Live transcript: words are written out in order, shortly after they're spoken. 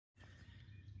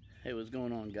Hey, what's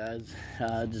going on, guys?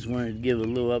 I just wanted to give a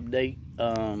little update.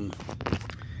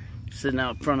 Sitting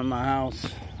out front of my house.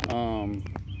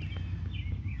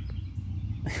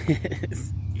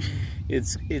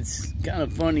 It's kind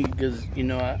of funny because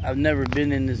I've never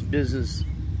been in this business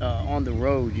on the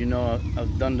road.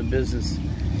 I've done the business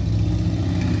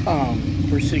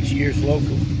for 6 years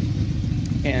local,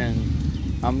 and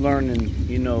I'm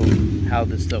learning how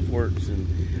this stuff works. And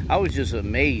I was just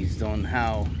amazed on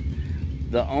how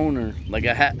the owner,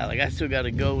 I still got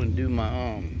to go and do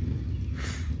my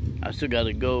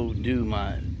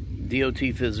DOT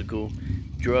physical,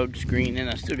 drug screen, and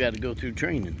I still got to go through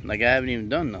training. I haven't even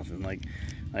done nothing.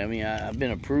 I've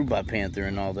been approved by Panther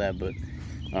and all that, but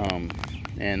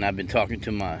and I've been talking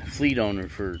to my fleet owner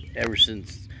ever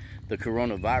since the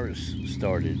coronavirus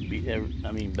started.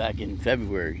 Back in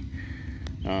February.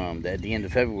 At the end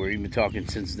of February, we've been talking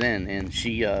since then, and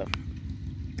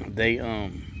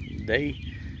they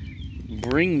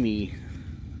bring me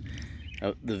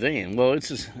the van. Well, it's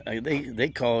just, they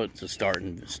call it the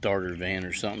starter van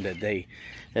or something that they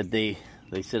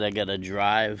said I got to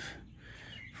drive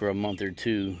for a month or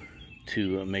two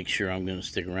to make sure I'm going to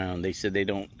stick around. They said they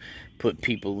don't put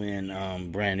people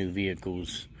in brand new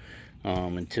vehicles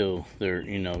until they're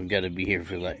got to be here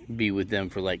be with them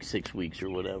for 6 weeks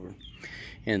or whatever.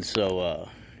 And so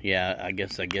yeah, I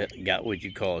guess I got what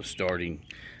you call a starter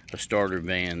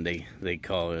van. They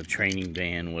call it a training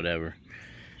van, whatever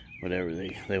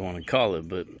they want to call it.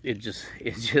 But it just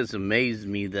amazed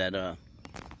me that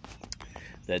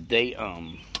they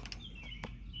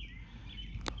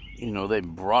they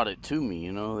brought it to me.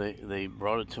 They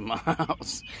brought it to my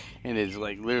house, and it's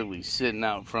literally sitting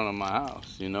out in front of my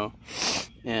house. And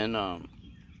on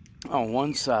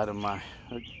one side of my,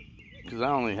 because I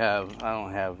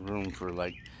don't have room for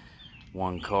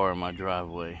one car in my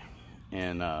driveway,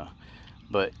 and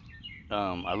but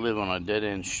I live on a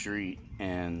dead-end street,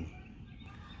 and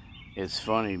it's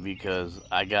funny because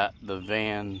I got the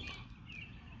van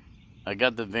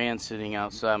sitting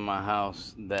outside my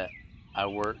house that I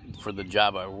work for, the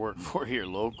job I work for here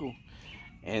local,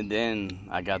 and then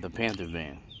I got the Panther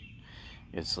van.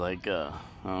 It's I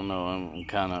don't know, I'm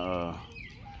kind of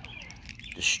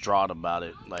distraught about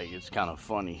it. It's kind of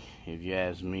funny if you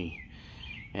ask me.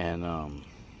 And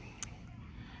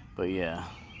but yeah,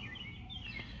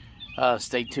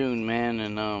 stay tuned, man,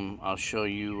 and I'll show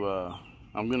you.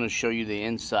 I'm gonna show you the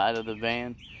inside of the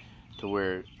van, to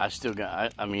where I still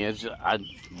got.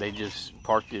 They just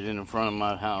parked it in front of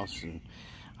my house, and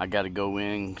I got to go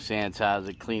in, sanitize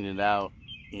it, clean it out,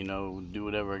 do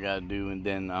whatever I gotta do, and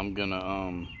then I'm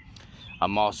gonna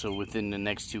I'm also, within the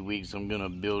next 2 weeks, I'm gonna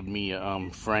build me a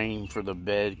frame for the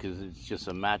bed, because it's just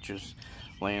a mattress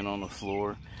laying on the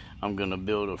floor. I'm gonna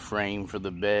build a frame for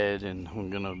the bed, and I'm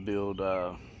gonna build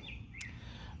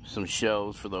some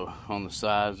shelves on the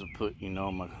sides to put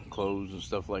my clothes and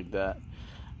stuff like that.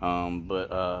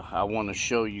 But I want to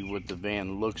show you what the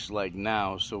van looks like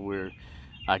now, so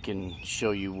I can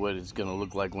show you what it's gonna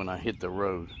look like when I hit the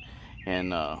road.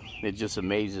 And it just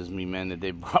amazes me, man, that they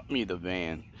brought me the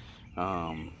van.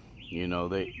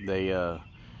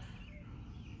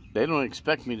 They don't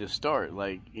expect me to start.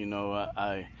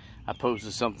 I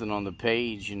posted something on the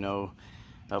page,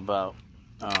 about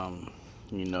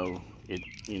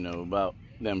about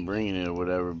them bringing it or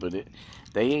whatever, but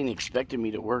they ain't expecting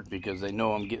me to work, because they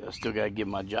know I still gotta give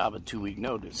my job a 2-week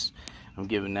notice. I'm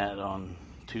giving that on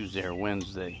Tuesday or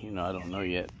Wednesday. I don't know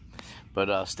yet,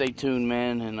 but stay tuned,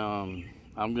 man. And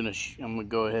I'm gonna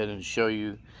go ahead and show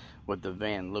you what the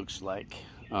van looks like.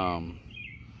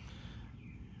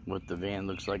 What the van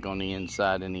looks like on the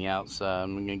inside and the outside.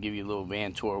 I'm gonna give you a little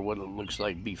van tour of what it looks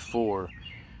like before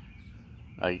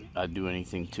I do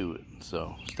anything to it.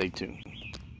 So stay tuned.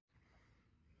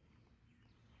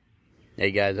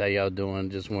 Hey guys, how y'all doing?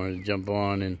 Just wanted to jump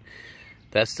on, and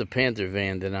that's the Panther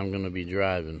van that I'm gonna be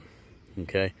driving.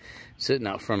 Okay, sitting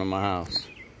out front of my house.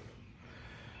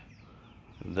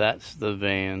 That's the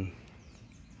van.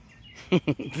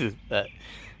 That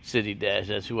City Dash,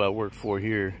 that's who I work for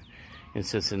here in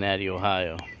Cincinnati,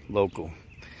 Ohio, local.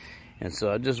 And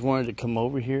so I just wanted to come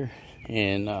over here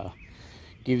and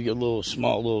give you a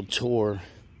small little tour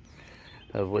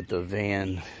of what the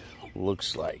van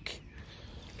looks like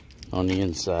on the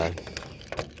inside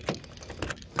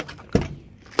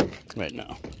right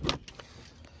now.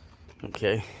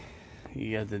 Okay,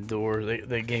 you got the door.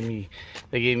 They gave me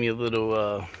a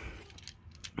little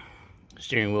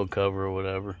steering wheel cover or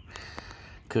whatever,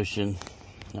 cushion.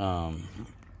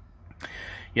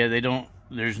 Yeah,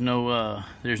 there's no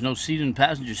seat in the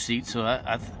passenger seat, so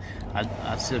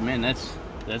I said, man,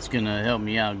 that's gonna help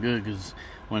me out good, because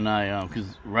when I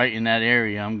because right in that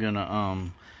area I'm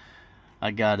gonna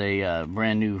I got a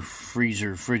brand new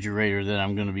refrigerator that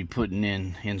I'm gonna be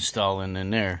installing in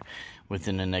there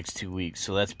within the next 2 weeks.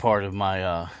 So that's part of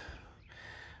my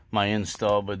my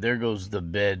install. But there goes the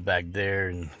bed back there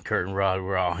and curtain rod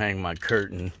where I'll hang my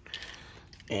curtain.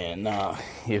 And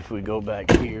if we go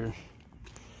back here,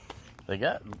 they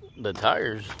got the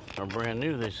tires are brand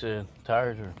new. They said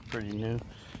tires are pretty new.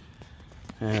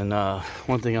 And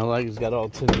one thing I like is got all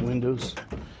tinted windows.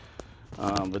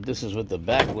 But this is what the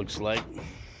back looks like.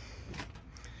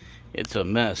 It's a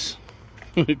mess.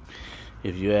 If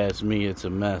you ask me, it's a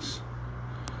mess.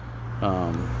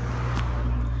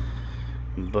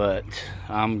 But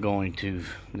I'm going to,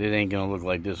 it ain't gonna look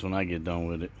like this when I get done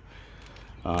with it.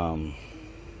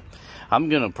 I'm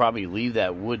gonna probably leave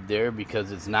that wood there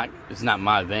because it's not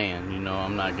my van, you know.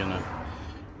 I'm not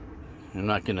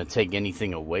gonna take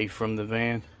anything away from the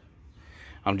van.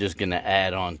 I'm just gonna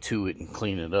add on to it and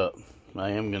clean it up.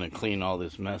 I am gonna clean all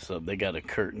this mess up. They got a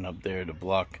curtain up there to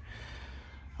block,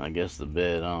 I guess, the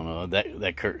bed. I don't know.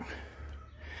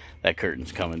 That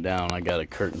curtain's coming down. I got a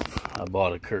curtain. I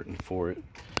bought a curtain for it.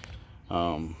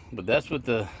 But that's what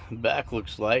the back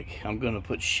looks like. I'm gonna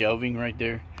put shelving right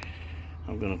there.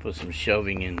 I'm gonna put some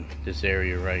shelving in this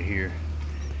area right here.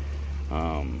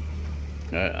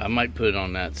 I might put it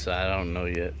on that side. I don't know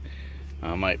yet.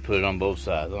 I might put it on both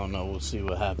sides. I don't know. We'll see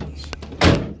what happens.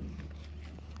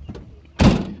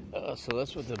 So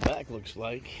that's what the back looks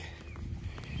like.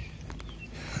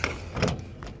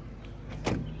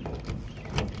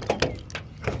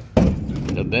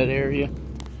 The bed area.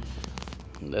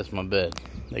 That's my bed.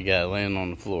 They got it laying on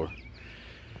the floor.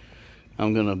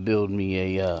 I'm gonna build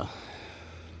me a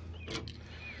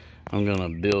I'm gonna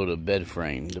build a bed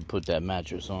frame to put that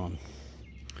mattress on.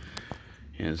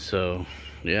 And so,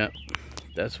 yeah,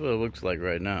 that's what it looks like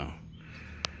right now.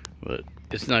 But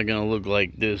it's not gonna look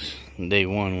like this day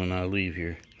one when I leave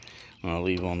here, when I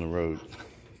leave on the road.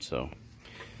 So,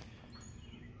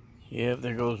 yeah,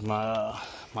 there goes my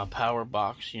my power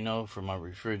box, you know, for my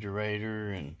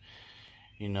refrigerator and,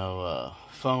 you know,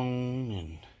 phone,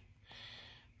 and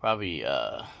probably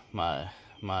my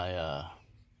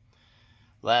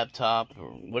laptop or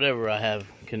whatever I have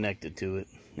connected to it.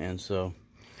 And so,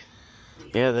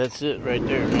 yeah, that's it right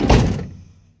there.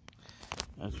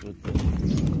 That's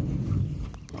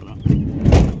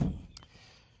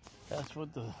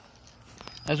what the,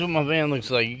 that's what my van looks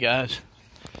like, you guys.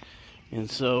 And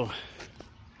so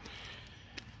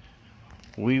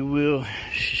we will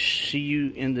see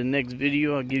you in the next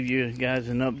video. I'll give you guys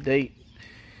an update,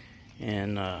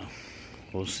 and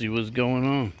we'll see what's going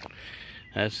on.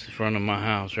 That's the front of my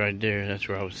house right there. That's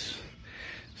where I was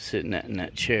sitting at in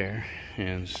that chair.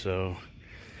 And so,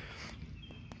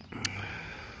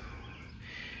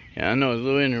 yeah, I know it's a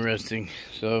little interesting.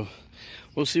 So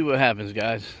we'll see what happens,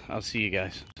 guys. I'll see you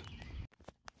guys.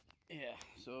 Yeah,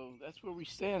 so that's where we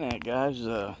stand at, guys.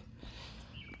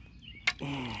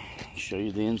 Show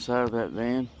you the inside of that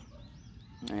van,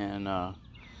 and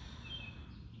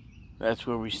that's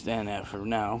where we stand at for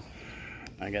now.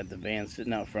 I got the van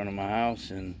sitting out front of my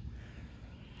house, and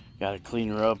got to clean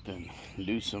her up and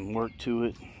do some work to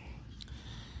it,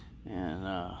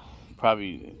 and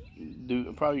probably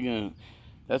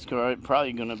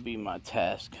gonna be my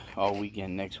task all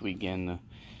weekend, next weekend, to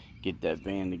get that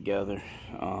van together.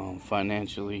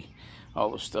 Financially,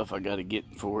 all the stuff I got to get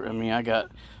for it. I mean, I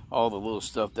got all the little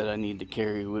stuff that I need to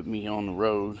carry with me on the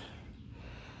road.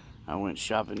 I went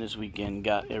shopping this weekend,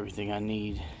 got everything I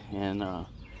need, and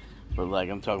but like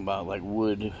I'm talking about, like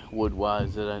wood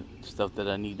wise, stuff that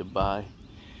I need to buy.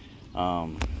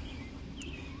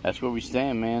 That's where we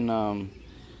stand, man.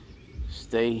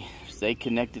 Stay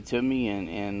connected to me,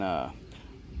 and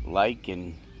like,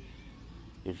 and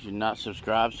if you're not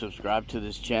subscribed, subscribe to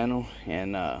this channel,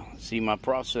 and see my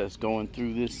process going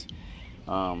through this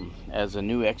as a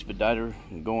new expediter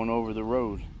going over the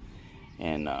road.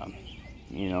 And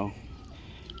you know,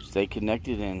 stay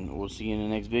connected, and we'll see you in the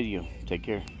next video. Take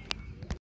care.